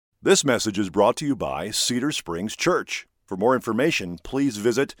This message is brought to you by Cedar Springs Church. For more information, please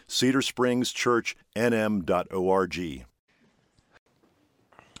visit cedarspringschurchnm.org.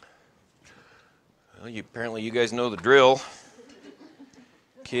 Well, apparently you guys know the drill.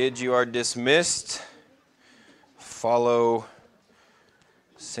 Kids, you are dismissed. Follow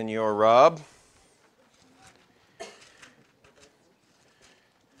Senor Rob.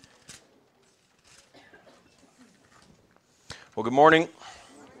 Well, good morning.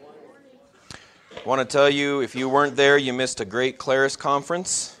 I want to tell you, if you weren't there, you missed a great Claris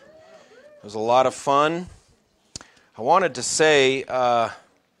conference. It was a lot of fun. I wanted to say,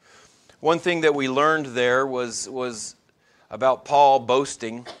 one thing that we learned there was about Paul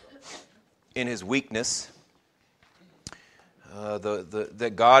boasting in his weakness.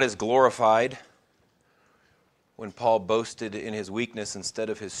 That God is glorified when Paul boasted in his weakness instead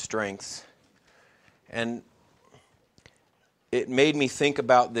of his strengths. And it made me think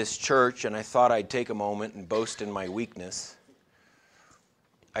about this church, and I thought I'd take a moment and boast in my weakness.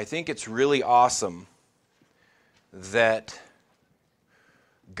 I think it's really awesome that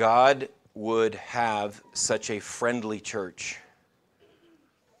God would have such a friendly church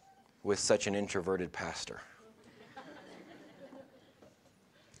with such an introverted pastor.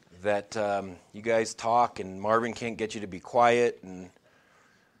 That you guys talk and Marvin can't get you to be quiet, and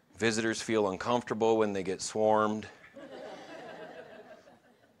visitors feel uncomfortable when they get swarmed.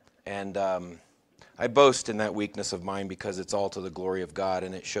 And I boast in that weakness of mine because it's all to the glory of God,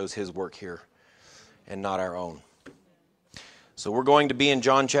 and it shows His work here and not our own. So we're going to be in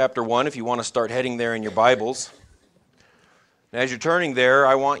John chapter 1 if you want to start heading there in your Bibles. And as you're turning there,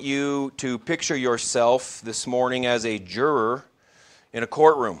 I want you to picture yourself this morning as a juror in a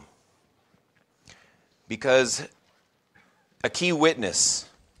courtroom. Because a key witness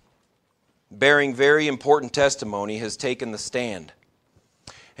bearing very important testimony has taken the stand.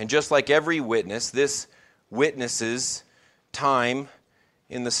 And just like every witness, this witness's time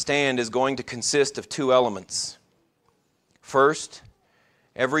in the stand is going to consist of two elements. First,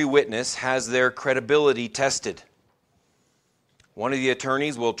 every witness has their credibility tested. One of the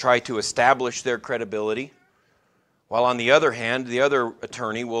attorneys will try to establish their credibility, while on the other hand, the other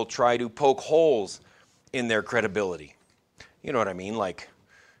attorney will try to poke holes in their credibility. You know what I mean? Like,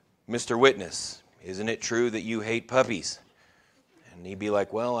 Mr. Witness, isn't it true that you hate puppies? And he'd be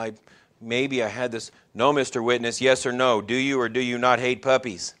like, well, maybe I had this. No, Mr. Witness, yes or no. Do you or do you not hate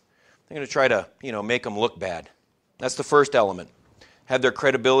puppies? They're going to try to, make them look bad. That's the first element. Have their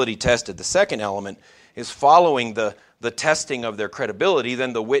credibility tested. The second element is following the testing of their credibility,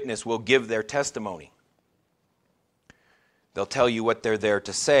 then the witness will give their testimony. They'll tell you what they're there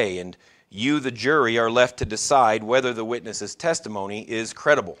to say, and you, the jury, are left to decide whether the witness's testimony is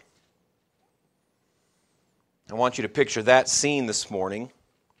credible. I want you to picture that scene this morning,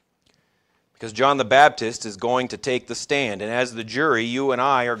 because John the Baptist is going to take the stand, and as the jury, you and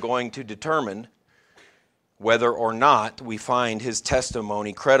I are going to determine whether or not we find his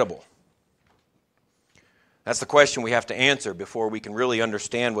testimony credible. That's the question we have to answer before we can really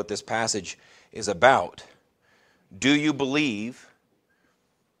understand what this passage is about. Do you believe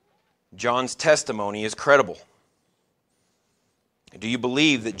John's testimony is credible? Do you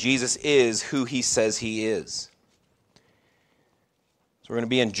believe that Jesus is who he says he is? So we're going to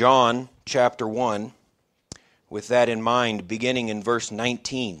be in John chapter 1 with that in mind, beginning in verse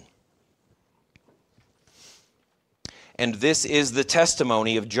 19. And this is the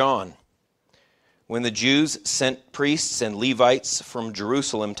testimony of John. When the Jews sent priests and Levites from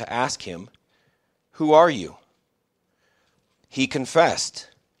Jerusalem to ask him, "Who are you?" He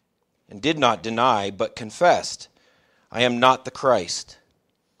confessed, and did not deny, but confessed, "I am not the Christ."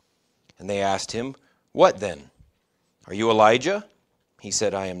 And they asked him, "What then? Are you Elijah?" He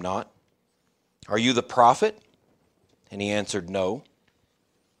said, "I am not." "Are you the prophet?" And he answered, "No."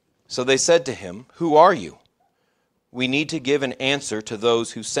 So they said to him, "Who are you? We need to give an answer to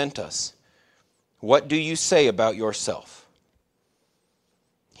those who sent us. What do you say about yourself?"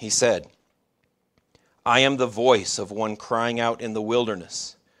 He said, "I am the voice of one crying out in the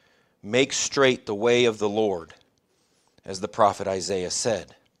wilderness, 'Make straight the way of the Lord,' as the prophet Isaiah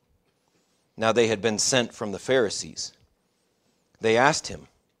said." Now they had been sent from the Pharisees. They asked him,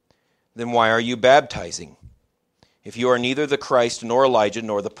 "Then why are you baptizing, if you are neither the Christ nor Elijah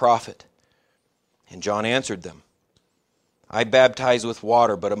nor the prophet?" And John answered them, "I baptize with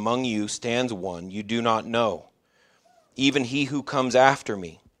water, but among you stands one you do not know, even he who comes after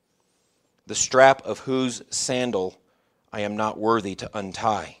me, the strap of whose sandal I am not worthy to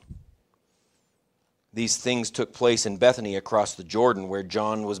untie." These things took place in Bethany across the Jordan, where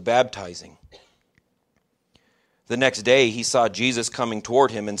John was baptizing. The next day he saw Jesus coming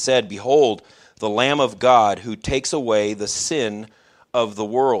toward him and said, "Behold, the Lamb of God who takes away the sin of the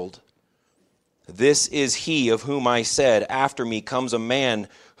world. This is he of whom I said, after me comes a man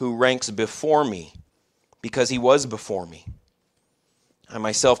who ranks before me, because he was before me. I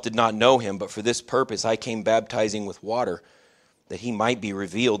myself did not know him, but for this purpose I came baptizing with water, that he might be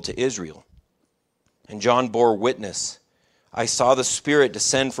revealed to Israel." And John bore witness, "I saw the Spirit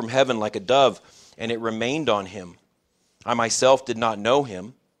descend from heaven like a dove, and it remained on him. I myself did not know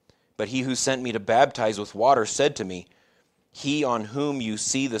him, but he who sent me to baptize with water said to me, 'He on whom you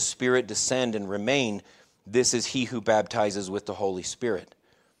see the Spirit descend and remain, this is he who baptizes with the Holy Spirit.'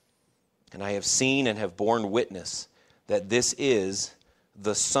 And I have seen and have borne witness that this is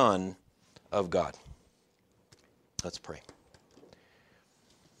the Son of God." Let's pray.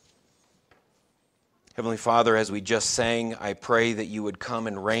 Heavenly Father, as we just sang, I pray that you would come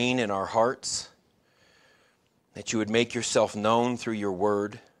and reign in our hearts, that you would make yourself known through your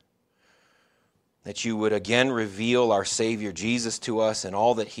word, that you would again reveal our Savior Jesus to us and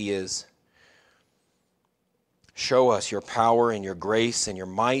all that he is. Show us your power and your grace and your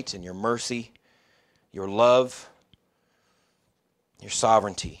might and your mercy, your love, your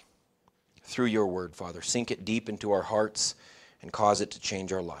sovereignty through your word, Father. Sink it deep into our hearts and cause it to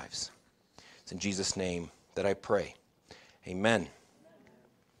change our lives. It's in Jesus' name that I pray. Amen.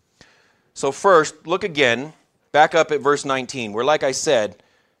 So first, look again, back up at verse 19, where, like I said,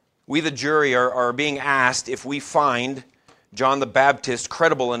 we the jury are being asked if we find John the Baptist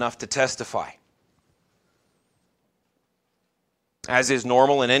credible enough to testify. As is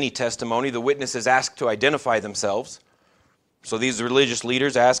normal in any testimony, the witness is asked to identify themselves. So these religious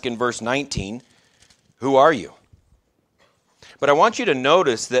leaders ask in verse 19, "Who are you?" But I want you to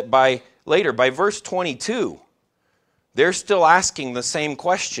notice that by verse 22, they're still asking the same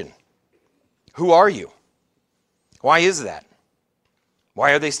question. Who are you? Why is that?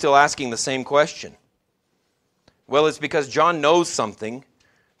 Why are they still asking the same question? Well, it's because John knows something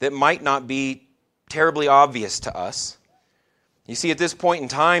that might not be terribly obvious to us. You see, at this point in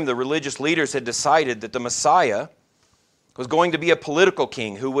time, the religious leaders had decided that the Messiah was going to be a political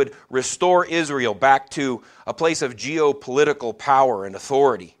king who would restore Israel back to a place of geopolitical power and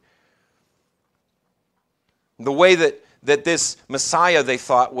authority. The way that this Messiah, they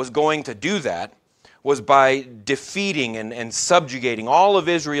thought, was going to do that was by defeating and subjugating all of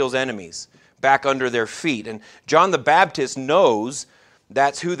Israel's enemies back under their feet. And John the Baptist knows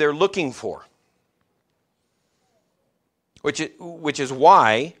that's who they're looking for. Which is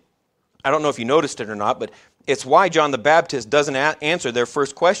why, I don't know if you noticed it or not, but it's why John the Baptist doesn't answer their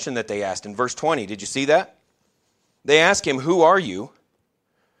first question that they asked in verse 20. Did you see that? They ask him, "Who are you?"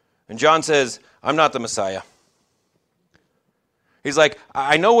 And John says, "I'm not the Messiah." He's like,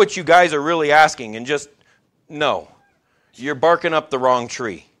 "I know what you guys are really asking, and just, no, you're barking up the wrong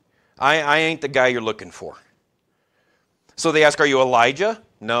tree. I ain't the guy you're looking for." So they ask, "Are you Elijah?"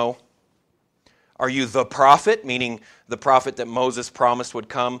 No. "Are you the prophet?" Meaning the prophet that Moses promised would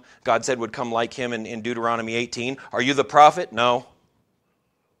come. God said would come like him in Deuteronomy 18. "Are you the prophet?" No.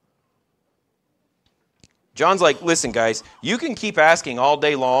 John's like, "Listen, guys, you can keep asking all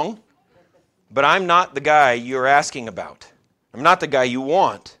day long, but I'm not the guy you're asking about. I'm not the guy you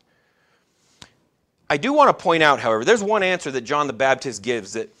want." I do want to point out, however, there's one answer that John the Baptist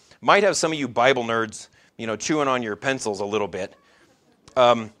gives that might have some of you Bible nerds, chewing on your pencils a little bit.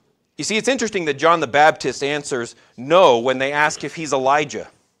 You see, it's interesting that John the Baptist answers no when they ask if he's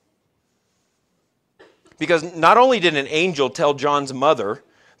Elijah. Because not only did an angel tell John's mother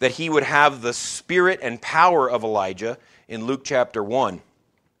that he would have the spirit and power of Elijah in Luke chapter 1,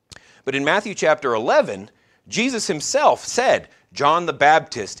 but in Matthew chapter 11, Jesus himself said, John the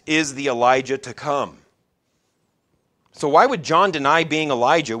Baptist is the Elijah to come. So why would John deny being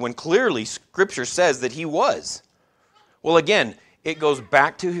Elijah when clearly Scripture says that he was? Well, again, it goes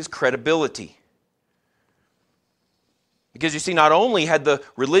back to his credibility. Because you see, not only had the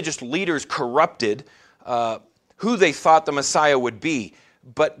religious leaders corrupted who they thought the Messiah would be,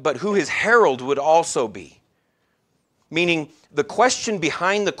 but who his herald would also be. Meaning, the question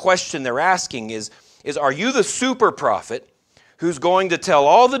behind the question they're asking is are you the super prophet who's going to tell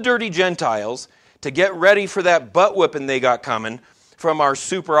all the dirty Gentiles to get ready for that butt whipping they got coming from our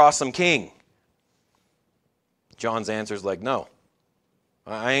super awesome king? John's answer is like, no,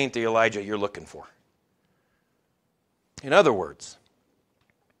 I ain't the Elijah you're looking for. In other words,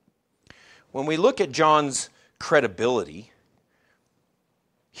 when we look at John's credibility,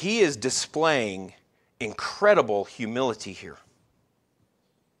 he is displaying incredible humility here.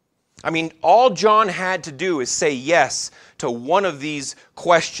 I mean, all John had to do is say yes to one of these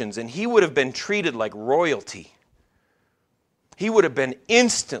questions, and he would have been treated like royalty. he would have been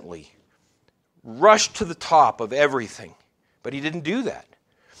instantly rushed to the top of everything. But he didn't do that.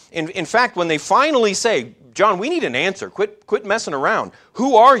 In fact, when they finally say, John, we need an answer. Quit messing around.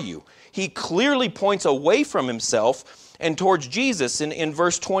 Who are you? He clearly points away from himself and towards Jesus in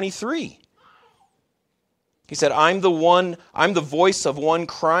verse 23. He said, I'm the voice of one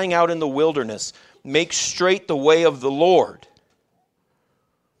crying out in the wilderness, make straight the way of the Lord.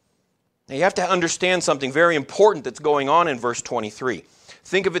 Now you have to understand something very important that's going on in verse 23.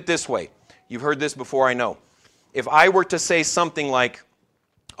 Think of it this way. You've heard this before, I know. If I were to say something like,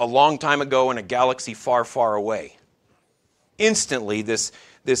 a long time ago in a galaxy far, far away, instantly this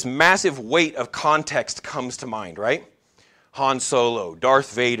massive weight of context comes to mind, right? Han Solo,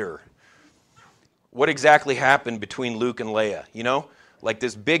 Darth Vader. What exactly happened between Luke and Leia? You know, like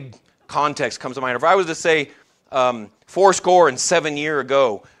this big context comes to mind. If I was to say 7 years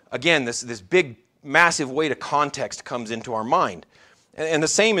ago, again, this big, massive weight of context comes into our mind. And the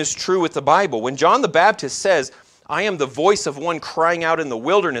same is true with the Bible. When John the Baptist says, I am the voice of one crying out in the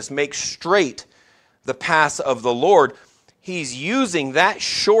wilderness, make straight the paths of the Lord, he's using that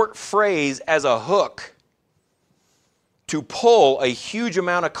short phrase as a hook to pull a huge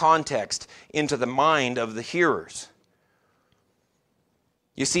amount of context into the mind of the hearers.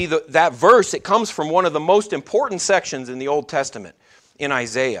 You see, that verse, it comes from one of the most important sections in the Old Testament, in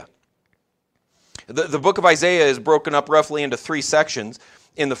Isaiah. The book of Isaiah is broken up roughly into 3 sections.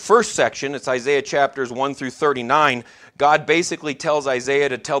 In the first section, it's Isaiah chapters 1 through 39, God basically tells Isaiah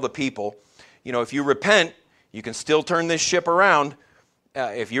to tell the people, you know, if you repent, you can still turn this ship around.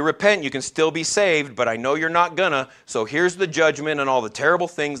 If you repent, you can still be saved, but I know you're not gonna, so here's the judgment and all the terrible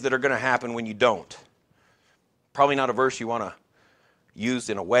things that are gonna happen when you don't. Probably not a verse you want to use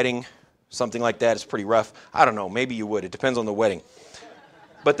in a wedding, something like that. It's pretty rough. I don't know, maybe you would. It depends on the wedding.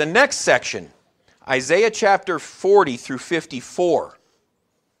 But the next section, Isaiah chapter 40 through 54,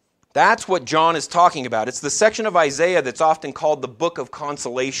 that's what John is talking about. It's the section of Isaiah that's often called the book of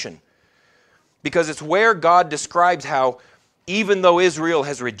consolation, because it's where God describes how even though Israel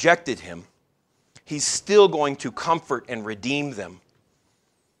has rejected him, he's still going to comfort and redeem them.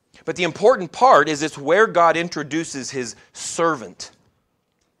 But the important part is it's where God introduces his servant,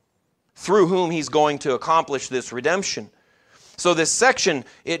 through whom he's going to accomplish this redemption. So this section,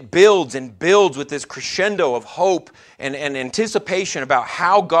 it builds and builds with this crescendo of hope and anticipation about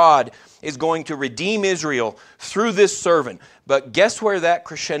how God is going to redeem Israel through this servant. But guess where that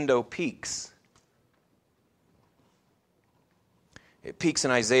crescendo peaks? It peaks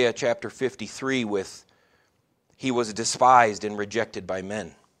in Isaiah chapter 53 with, he was despised and rejected by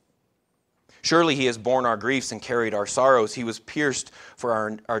men. Surely he has borne our griefs and carried our sorrows. He was pierced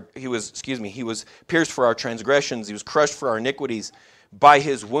for he was pierced for our transgressions. He was crushed for our iniquities. By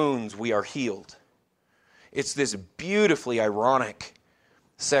his wounds we are healed. It's this beautifully ironic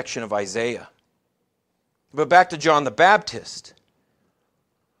section of Isaiah. But back to John the Baptist.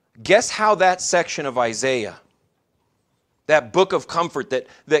 Guess how that section of Isaiah, that book of comfort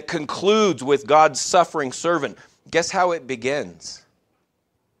that concludes with God's suffering servant, guess how it begins?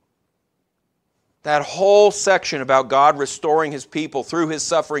 That whole section about God restoring his people through his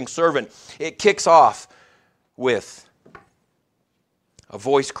suffering servant, it kicks off with, a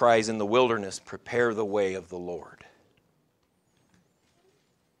voice cries in the wilderness, prepare the way of the Lord.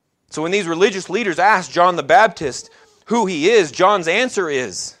 So when these religious leaders ask John the Baptist who he is, John's answer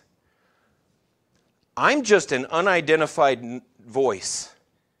is, I'm just an unidentified voice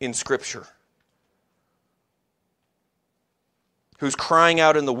in Scripture who's crying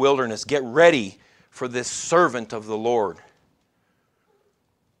out in the wilderness, get ready for this servant of the Lord.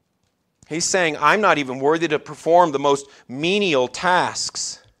 He's saying, I'm not even worthy to perform the most menial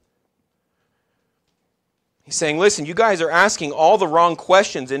tasks. He's saying, listen, you guys are asking all the wrong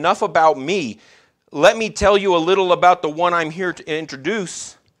questions. Enough about me. Let me tell you a little about the one I'm here to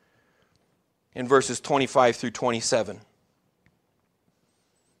introduce in verses 25 through 27.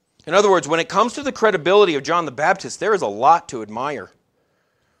 In other words, when it comes to the credibility of John the Baptist, there is a lot to admire.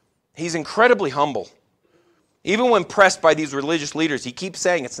 He's incredibly humble. Even when pressed by these religious leaders, he keeps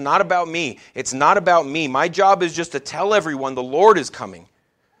saying, it's not about me. It's not about me. My job is just to tell everyone the Lord is coming.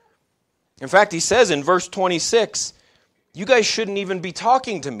 In fact, he says in verse 26, you guys shouldn't even be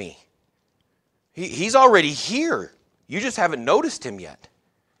talking to me. He's already here. You just haven't noticed him yet.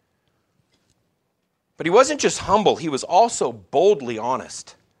 But he wasn't just humble, he was also boldly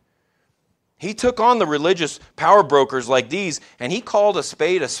honest. He took on the religious power brokers like these, and he called a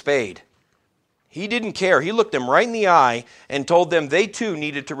spade a spade. He didn't care. He looked them right in the eye and told them they too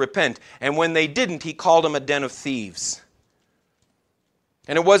needed to repent. And when they didn't, he called them a den of thieves.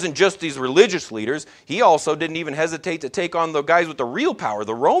 And it wasn't just these religious leaders. He also didn't even hesitate to take on the guys with the real power,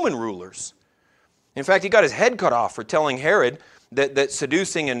 the Roman rulers. In fact, he got his head cut off for telling Herod that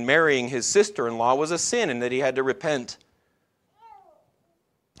seducing and marrying his sister-in-law was a sin and that he had to repent.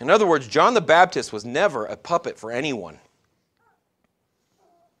 In other words, John the Baptist was never a puppet for anyone.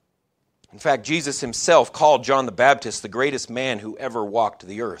 In fact, Jesus himself called John the Baptist the greatest man who ever walked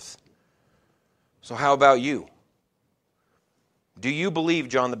the earth. So how about you? Do you believe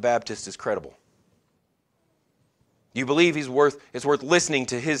John the Baptist is credible? Do you believe it's worth listening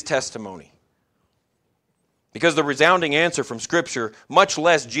to his testimony? Because the resounding answer from Scripture, much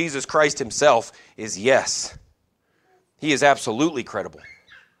less Jesus Christ himself, is yes. He is absolutely credible.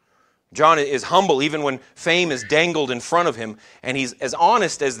 John is humble even when fame is dangled in front of him, and he's as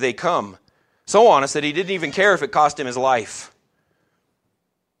honest as they come. So honest that he didn't even care if it cost him his life.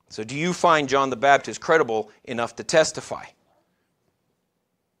 So do you find John the Baptist credible enough to testify?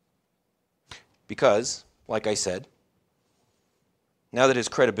 Because, like I said, now that his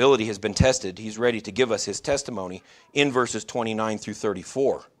credibility has been tested, he's ready to give us his testimony in verses 29 through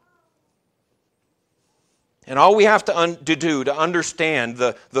 34. And all we have to do to understand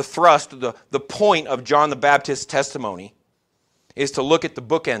the thrust, the point of John the Baptist's testimony is to look at the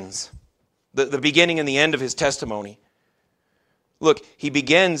bookends, the beginning and the end of his testimony. Look, he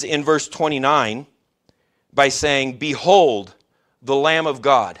begins in verse 29 by saying, "Behold, the Lamb of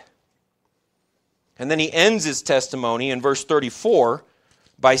God." And then he ends his testimony in verse 34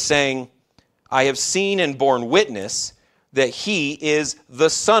 by saying, "I have seen and borne witness that he is the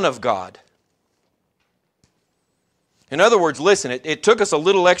Son of God." In other words, listen, it took us a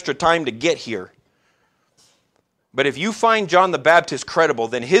little extra time to get here. But if you find John the Baptist credible,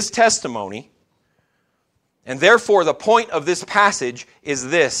 then his testimony, and therefore the point of this passage is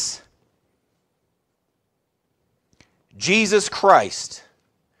this: Jesus Christ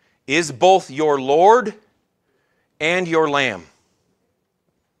is both your Lord and your Lamb.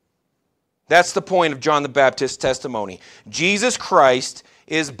 That's the point of John the Baptist's testimony. Jesus Christ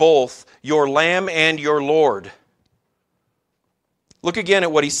is both your Lamb and your Lord. Look again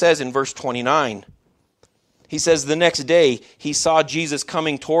at what he says in verse 29. He says, "The next day he saw Jesus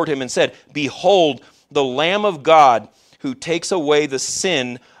coming toward him and said, 'Behold, the Lamb of God who takes away the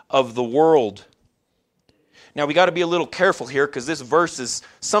sin of the world.'" Now we got to be a little careful here because this verse is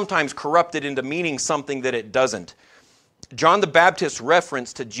sometimes corrupted into meaning something that it doesn't. John the Baptist's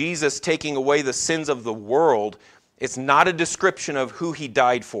reference to Jesus taking away the sins of the world, it's not a description of who he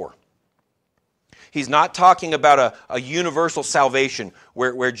died for. He's not talking about a universal salvation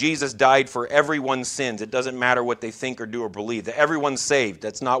where Jesus died for everyone's sins. It doesn't matter what they think or do or believe. That everyone's saved.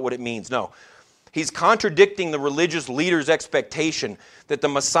 That's not what it means. No. He's contradicting the religious leaders' expectation that the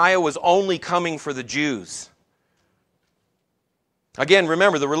Messiah was only coming for the Jews. Again,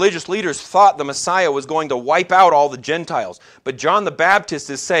 remember, the religious leaders thought the Messiah was going to wipe out all the Gentiles. But John the Baptist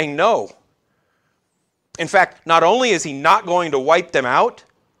is saying no. In fact, not only is he not going to wipe them out,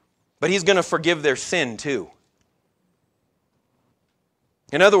 but he's going to forgive their sin too.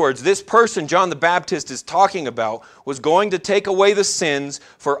 In other words, this person John the Baptist is talking about was going to take away the sins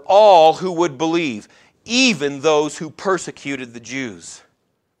for all who would believe, even those who persecuted the Jews.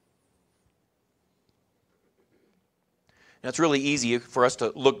 Now, it's really easy for us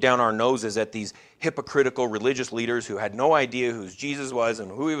to look down our noses at these hypocritical religious leaders who had no idea who Jesus was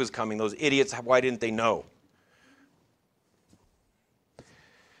and who he was coming. Those idiots, why didn't they know?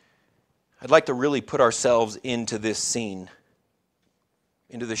 I'd like to really put ourselves into this scene,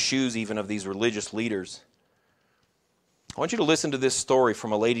 into the shoes even of these religious leaders. I want you to listen to this story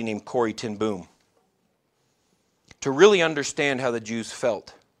from a lady named Corrie ten Boom to really understand how the Jews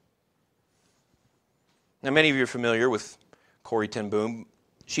felt. Now, many of you are familiar with Corrie ten Boom.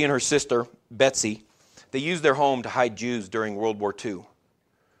 She and her sister, Betsy, they used their home to hide Jews during World War II,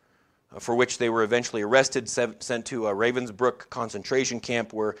 for which they were eventually arrested, sent to a Ravensbrück concentration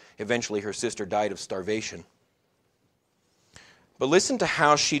camp where eventually her sister died of starvation. But listen to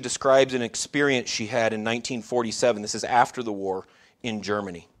how she describes an experience she had in 1947. This is after the war in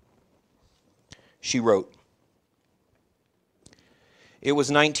Germany. She wrote, "It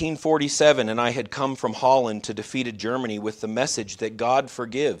was 1947 and I had come from Holland to defeated Germany with the message that God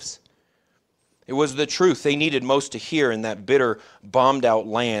forgives. It was the truth they needed most to hear in that bitter, bombed-out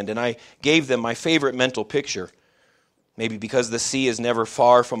land, and I gave them my favorite mental picture. Maybe because the sea is never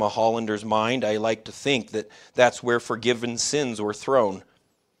far from a Hollander's mind, I like to think that that's where forgiven sins were thrown.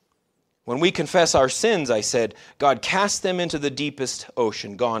 When we confess our sins, I said, God cast them into the deepest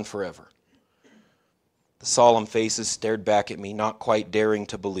ocean, gone forever. The solemn faces stared back at me, not quite daring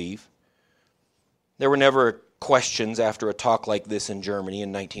to believe. There were never questions after a talk like this in Germany in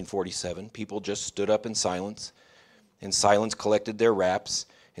 1947. People just stood up in silence collected their wraps,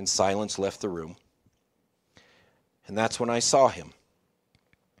 in silence left the room. And that's when I saw him,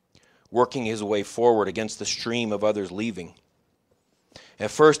 working his way forward against the stream of others leaving. At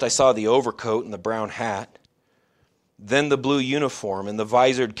first I saw the overcoat and the brown hat, then the blue uniform and the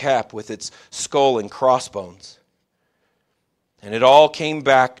visored cap with its skull and crossbones. And it all came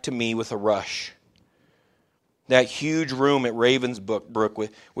back to me with a rush. That huge room at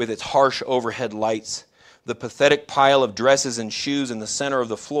Ravensbrück with its harsh overhead lights, the pathetic pile of dresses and shoes in the center of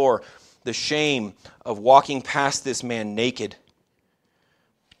the floor, the shame of walking past this man naked.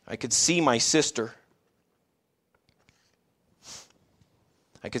 I could see my sister.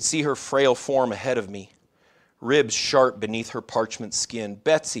 I could see her frail form ahead of me, ribs sharp beneath her parchment skin.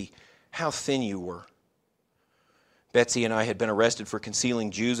 Betsy, how thin you were. Betsy and I had been arrested for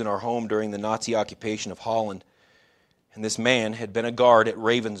concealing Jews in our home during the Nazi occupation of Holland, and this man had been a guard at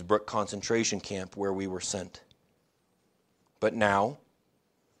Ravensbrück concentration camp where we were sent. But now,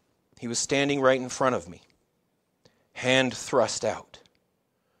 he was standing right in front of me, hand thrust out.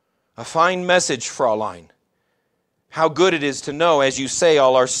 A fine message, Fräulein. How good it is to know, as you say,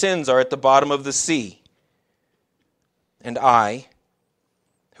 all our sins are at the bottom of the sea. And I,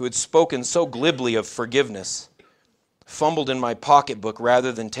 who had spoken so glibly of forgiveness, fumbled in my pocketbook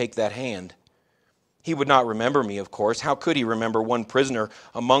rather than take that hand. He would not remember me, of course. How could he remember one prisoner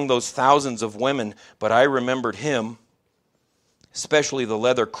among those thousands of women? But I remembered him, especially the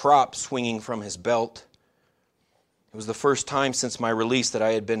leather crop swinging from his belt. It was the first time since my release that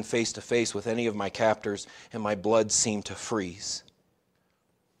I had been face to face with any of my captors, and my blood seemed to freeze.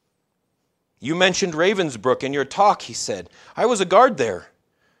 You mentioned Ravensbrück in your talk, he said. I was a guard there.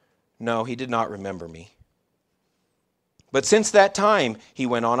 No, he did not remember me. But since that time, he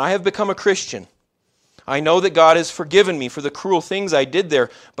went on, I have become a Christian. I know that God has forgiven me for the cruel things I did there,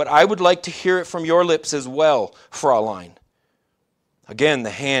 but I would like to hear it from your lips as well, Fräulein. Again,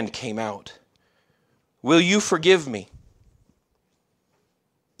 the hand came out. Will you forgive me?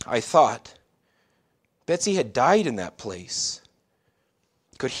 I thought, Betsy had died in that place.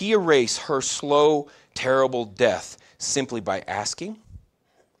 Could he erase her slow, terrible death simply by asking?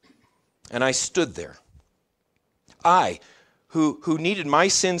 And I stood there. I, who needed my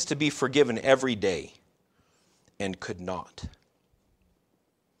sins to be forgiven every day, and could not.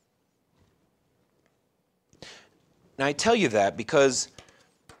 Now I tell you that because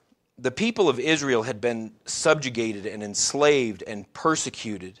the people of Israel had been subjugated and enslaved and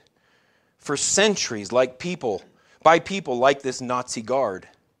persecuted for centuries by people like this Nazi guard.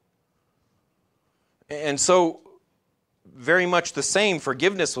 And so, very much the same,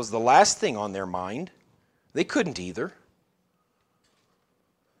 forgiveness was the last thing on their mind. They couldn't either.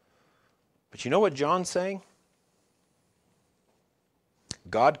 But you know what John's saying?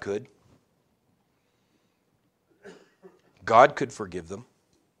 God could. God could forgive them.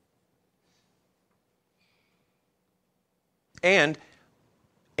 And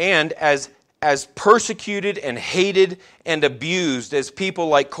as persecuted and hated and abused as people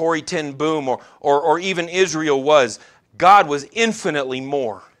like Corrie ten Boom or even Israel was, God was infinitely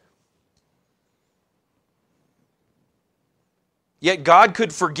more. Yet God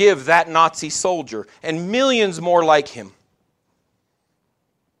could forgive that Nazi soldier and millions more like him.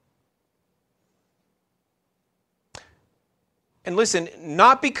 And listen,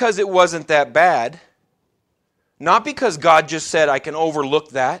 not because it wasn't that bad, not because God just said, I can overlook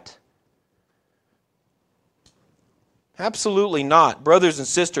that. Absolutely not. Brothers and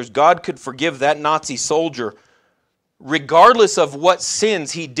sisters, God could forgive that Nazi soldier regardless of what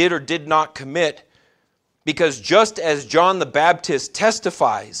sins he did or did not commit, because just as John the Baptist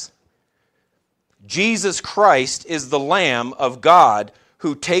testifies, Jesus Christ is the Lamb of God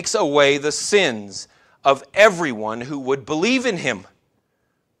who takes away the sins of everyone who would believe in him.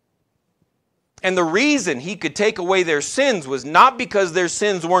 And the reason he could take away their sins was not because their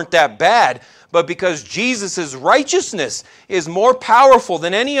sins weren't that bad, but because Jesus' righteousness is more powerful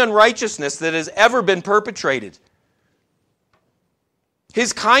than any unrighteousness that has ever been perpetrated.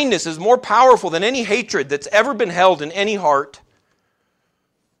 His kindness is more powerful than any hatred that's ever been held in any heart.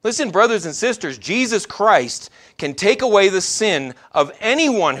 Listen, brothers and sisters, Jesus Christ can take away the sin of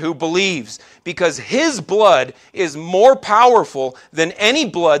anyone who believes because his blood is more powerful than any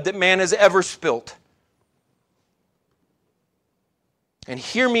blood that man has ever spilt. And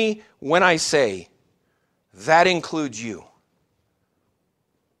hear me when I say, that includes you.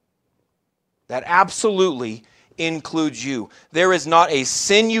 That absolutely includes you. There is not a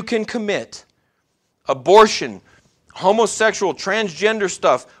sin you can commit, abortion, homosexual, transgender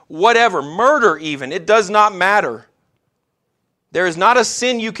stuff, whatever, murder even, it does not matter. There is not a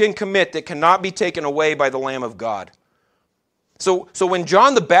sin you can commit that cannot be taken away by the Lamb of God. So when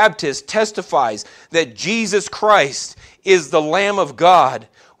John the Baptist testifies that Jesus Christ is the Lamb of God,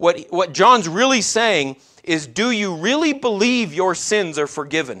 what John's really saying is, do you really believe your sins are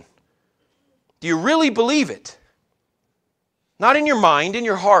forgiven? Do you really believe it? Not in your mind, in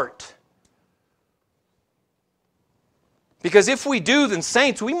your heart. Because if we do, then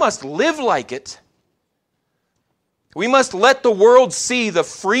saints, we must live like it. We must let the world see the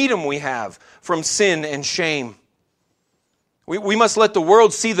freedom we have from sin and shame. We must let the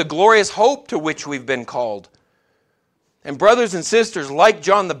world see the glorious hope to which we've been called. And brothers and sisters, like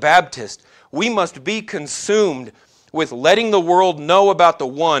John the Baptist, we must be consumed with letting the world know about the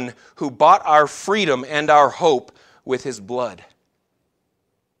one who bought our freedom and our hope with his blood.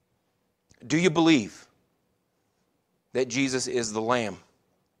 Do you believe that Jesus is the Lamb?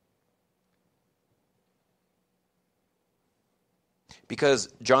 Because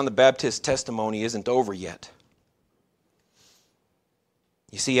John the Baptist's testimony isn't over yet.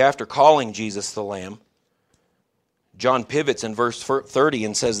 You see, after calling Jesus the Lamb, John pivots in verse 30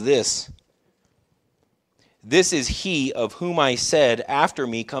 and says this, "This is he of whom I said, after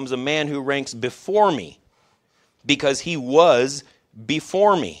me comes a man who ranks before me, because he was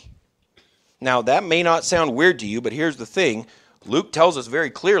before me." Now, that may not sound weird to you, but here's the thing. Luke tells us very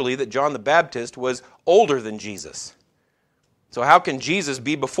clearly that John the Baptist was older than Jesus. So how can Jesus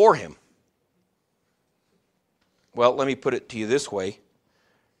be before him? Well, let me put it to you this way.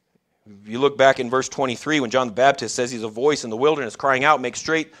 If you look back in verse 23, when John the Baptist says he's a voice in the wilderness crying out, "Make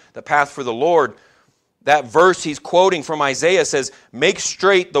straight the path for the Lord," that verse he's quoting from Isaiah says, "Make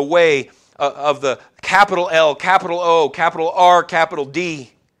straight the way of the capital L, capital O, capital R, capital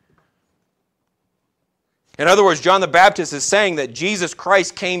D." In other words, John the Baptist is saying that Jesus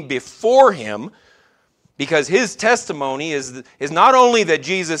Christ came before him because his testimony is not only that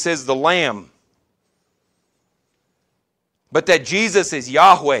Jesus is the Lamb, but that Jesus is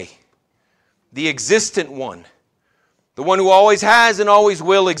Yahweh, the existent one, the one who always has and always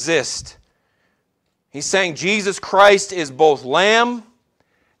will exist. He's saying Jesus Christ is both Lamb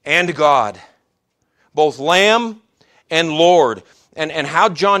and God, both Lamb and Lord. And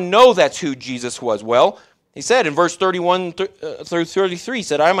how'd John know that's who Jesus was? Well, he said in verse 31 through 33, he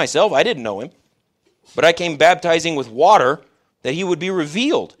said, "I myself, I didn't know him, but I came baptizing with water that he would be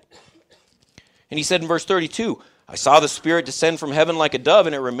revealed." And he said in verse 32, "I saw the Spirit descend from heaven like a dove,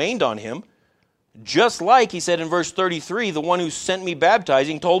 and it remained on him. Just like," he said in verse 33, "the one who sent me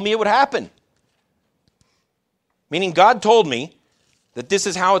baptizing told me it would happen." Meaning God told me that this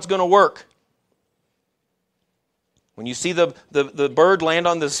is how it's going to work. When you see the bird land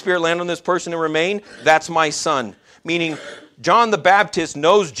on the Spirit land on this person and remain, that's my son. Meaning John the Baptist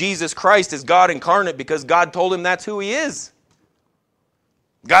knows Jesus Christ is God incarnate because God told him that's who he is.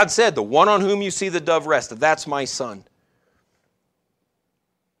 God said, "The one on whom you see the dove rest, that's my son."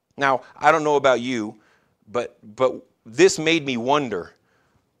 Now, I don't know about you, but this made me wonder,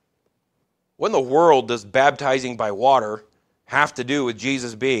 what in the world does baptizing by water have to do with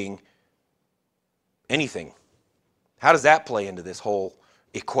Jesus being anything? How does that play into this whole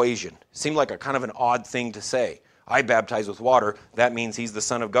equation? It seemed like a kind of an odd thing to say. I baptize with water, that means he's the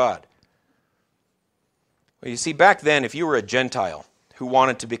Son of God. Well, you see, back then, if you were a Gentile who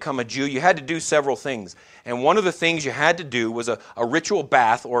wanted to become a Jew, you had to do several things. And one of the things you had to do was a ritual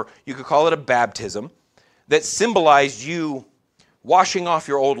bath, or you could call it a baptism, that symbolized you washing off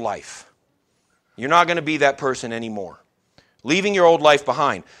your old life. You're not going to be that person anymore. Leaving your old life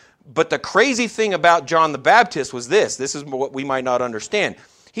behind. But the crazy thing about John the Baptist was this. This is what we might not understand.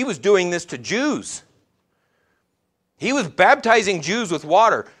 He was doing this to Jews. He was baptizing Jews with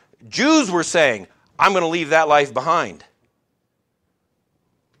water. Jews were saying, "I'm going to leave that life behind."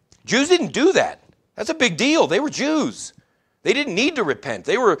 Jews didn't do that. That's a big deal. They were Jews. They didn't need to repent.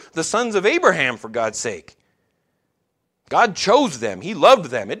 They were the sons of Abraham, for God's sake. God chose them. He loved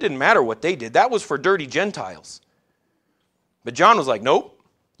them. It didn't matter what they did. That was for dirty Gentiles. But John was like, "Nope.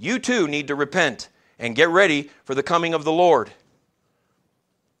 You too need to repent and get ready for the coming of the Lord."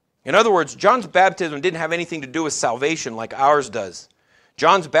 In other words, John's baptism didn't have anything to do with salvation like ours does.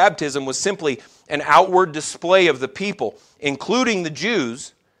 John's baptism was simply an outward display of the people, including the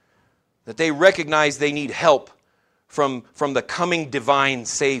Jews, that they recognize they need help from the coming divine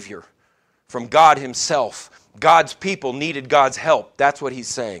Savior, from God himself. God's people needed God's help. That's what he's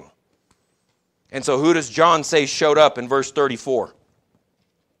saying. And so who does John say showed up in verse 34?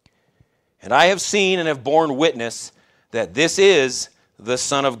 "And I have seen and have borne witness that this is the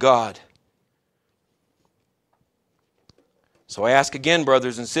Son of God." So I ask again,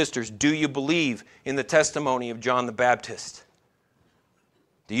 brothers and sisters, do you believe in the testimony of John the Baptist?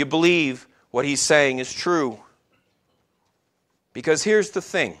 Do you believe what he's saying is true? Because here's the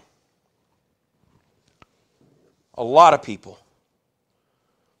thing. A lot of people,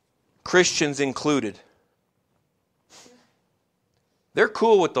 Christians included, they're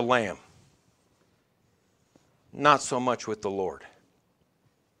cool with the Lamb, not so much with the Lord.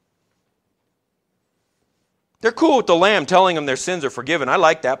 They're cool with the Lamb telling them their sins are forgiven. I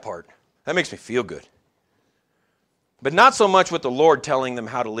like that part. That makes me feel good. But not so much with the Lord telling them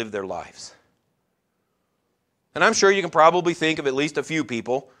how to live their lives. And I'm sure you can probably think of at least a few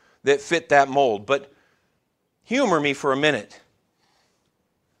people that fit that mold. But humor me for a minute.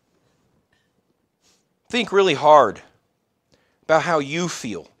 Think really hard about how you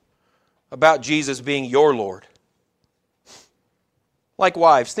feel about Jesus being your Lord. Like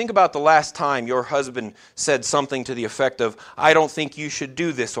wives, think about the last time your husband said something to the effect of, I don't think you should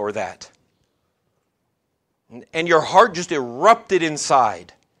do this or that. And your heart just erupted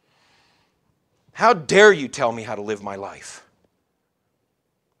inside. How dare you tell me how to live my life?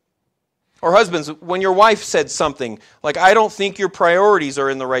 Or husbands, when your wife said something like, I don't think your priorities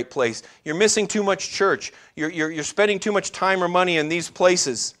are in the right place. You're missing too much church. You're spending too much time or money in these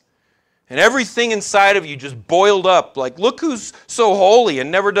places. And everything inside of you just boiled up like, look who's so holy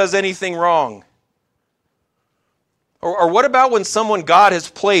and never does anything wrong. Or what about when someone God has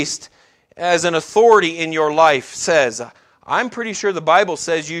placed as an authority in your life says, I'm pretty sure the Bible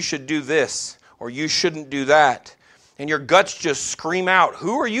says you should do this or you shouldn't do that. And your guts just scream out,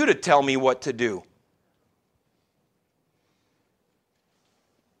 who are you to tell me what to do?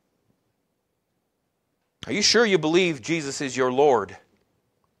 Are you sure you believe Jesus is your Lord?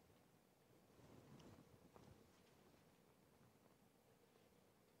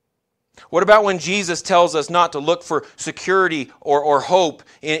 What about when Jesus tells us not to look for security or hope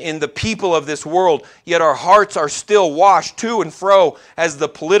in the people of this world, yet our hearts are still washed to and fro as the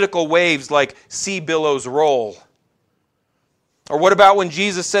political waves like sea billows roll? Or what about when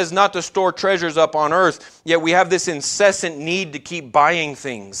Jesus says not to store treasures up on earth, yet we have this incessant need to keep buying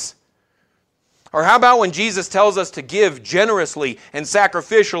things? Or how about when Jesus tells us to give generously and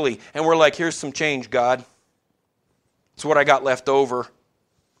sacrificially, and we're like, here's some change, God. It's what I got left over.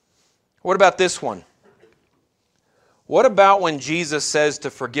 What about this one? What about when Jesus says to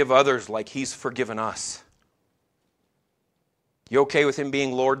forgive others like He's forgiven us? You okay with Him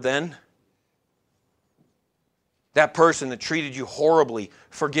being Lord then? That person that treated you horribly,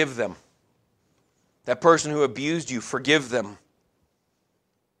 forgive them. That person who abused you, forgive them.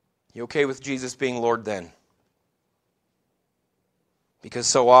 You okay with Jesus being Lord then? Because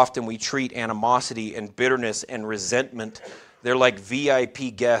so often we treat animosity and bitterness and resentment, they're like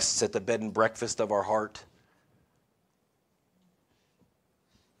VIP guests at the bed and breakfast of our heart.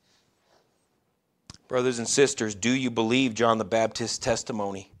 Brothers and sisters, do you believe John the Baptist's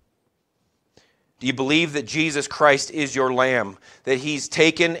testimony? Do you believe that Jesus Christ is your Lamb, that He's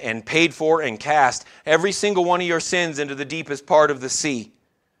taken and paid for and cast every single one of your sins into the deepest part of the sea?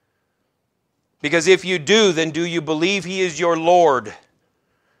 Because if you do, then do you believe He is your Lord,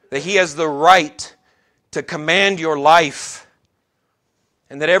 that He has the right to command your life,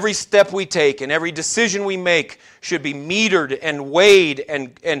 and that every step we take and every decision we make should be metered and weighed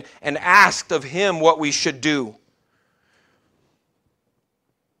and asked of Him what we should do?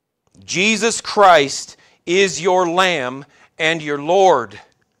 Jesus Christ is your Lamb and your Lord.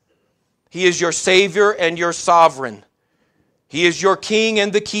 He is your Savior and your Sovereign. He is your King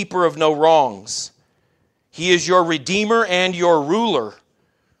and the keeper of no wrongs. He is your Redeemer and your ruler.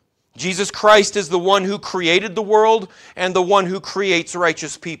 Jesus Christ is the one who created the world and the one who creates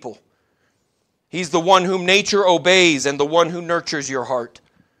righteous people. He's the one whom nature obeys and the one who nurtures your heart.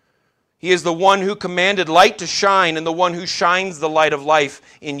 He is the one who commanded light to shine and the one who shines the light of life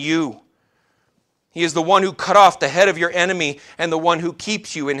in you. He is the one who cut off the head of your enemy and the one who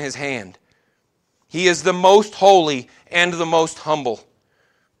keeps you in His hand. He is the most holy and the most humble.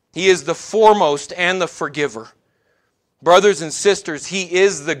 He is the foremost and the forgiver. Brothers and sisters, He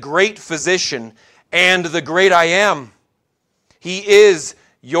is the great physician and the great I am. He is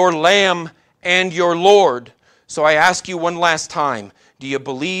your Lamb and your Lord. So I ask you one last time, do you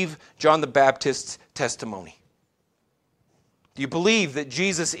believe John the Baptist's testimony? Do you believe that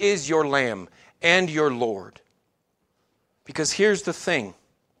Jesus is your Lamb and your Lord? Because here's the thing.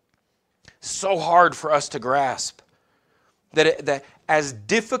 It's so hard for us to grasp that as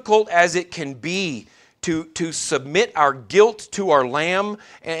difficult as it can be to submit our guilt to our Lamb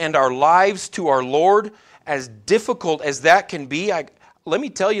and our lives to our Lord, as difficult as that can be, let me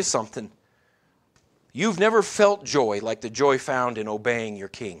tell you something. You've never felt joy like the joy found in obeying your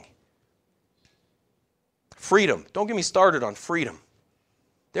King. Freedom. Don't get me started on freedom.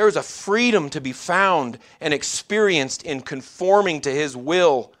 There is a freedom to be found and experienced in conforming to His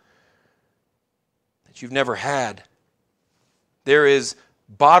will that you've never had. There is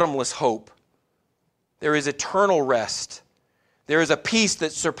bottomless hope. There is eternal rest. There is a peace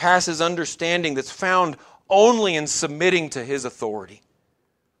that surpasses understanding that's found only in submitting to His authority.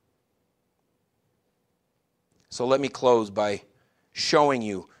 So let me close by showing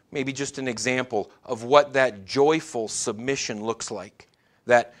you maybe just an example of what that joyful submission looks like,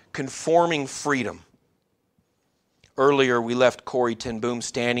 that conforming freedom. Earlier, we left Corrie ten Boom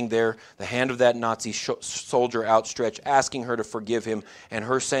standing there, the hand of that Nazi soldier outstretched, asking her to forgive him, and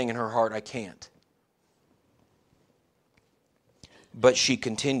her saying in her heart, I can't. But she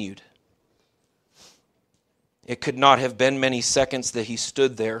continued. It could not have been many seconds that he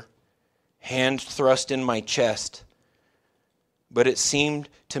stood there, hand thrust in my chest. But it seemed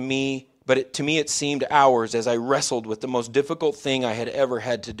to me it seemed hours as I wrestled with the most difficult thing I had ever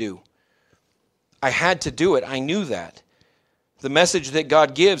had to do. I had to do it. I knew that. The message that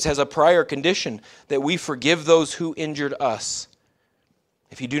God gives has a prior condition, that we forgive those who injured us.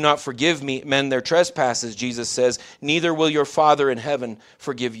 If you do not forgive men their trespasses, Jesus says, neither will your Father in heaven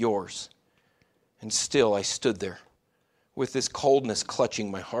forgive yours. And still I stood there with this coldness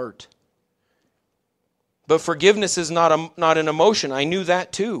clutching my heart. But forgiveness is not an emotion. I knew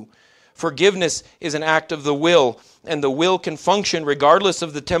that too. Forgiveness is an act of the will, and the will can function regardless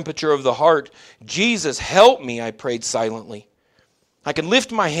of the temperature of the heart. Jesus, help me, I prayed silently. I can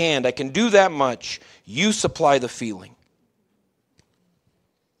lift my hand. I can do that much. You supply the feeling.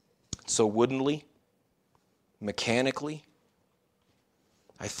 So woodenly, mechanically,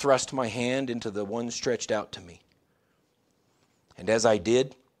 I thrust my hand into the one stretched out to me. And as I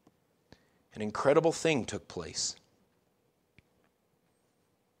did, an incredible thing took place.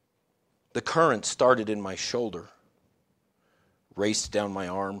 The current started in my shoulder, raced down my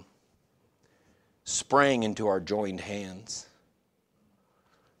arm, sprang into our joined hands.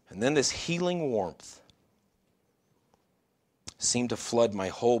 And then this healing warmth seemed to flood my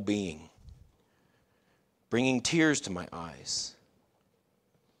whole being, bringing tears to my eyes.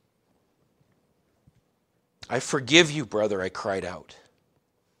 I forgive you, brother, I cried out,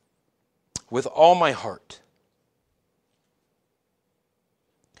 with all my heart.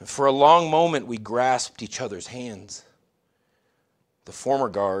 And for a long moment, we grasped each other's hands, the former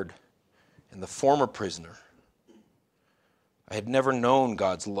guard and the former prisoner. I had never known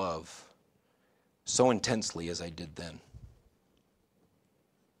God's love so intensely as I did then.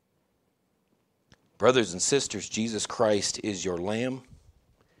 Brothers and sisters, Jesus Christ is your Lamb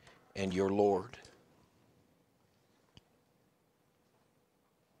and your Lord.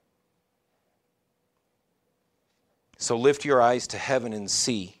 So lift your eyes to heaven and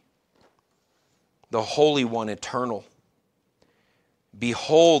see the Holy One eternal.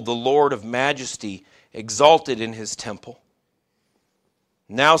 Behold the Lord of majesty exalted in his temple.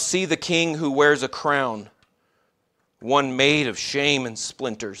 Now see the King who wears a crown, one made of shame and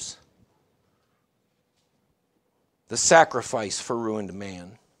splinters. The sacrifice for ruined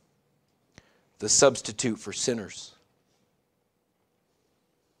man, the substitute for sinners.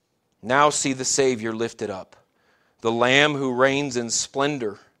 Now see the Savior lifted up, the Lamb who reigns in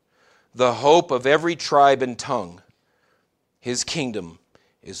splendor, the hope of every tribe and tongue. His kingdom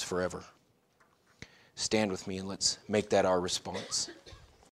is forever. Stand with me and let's make that our response.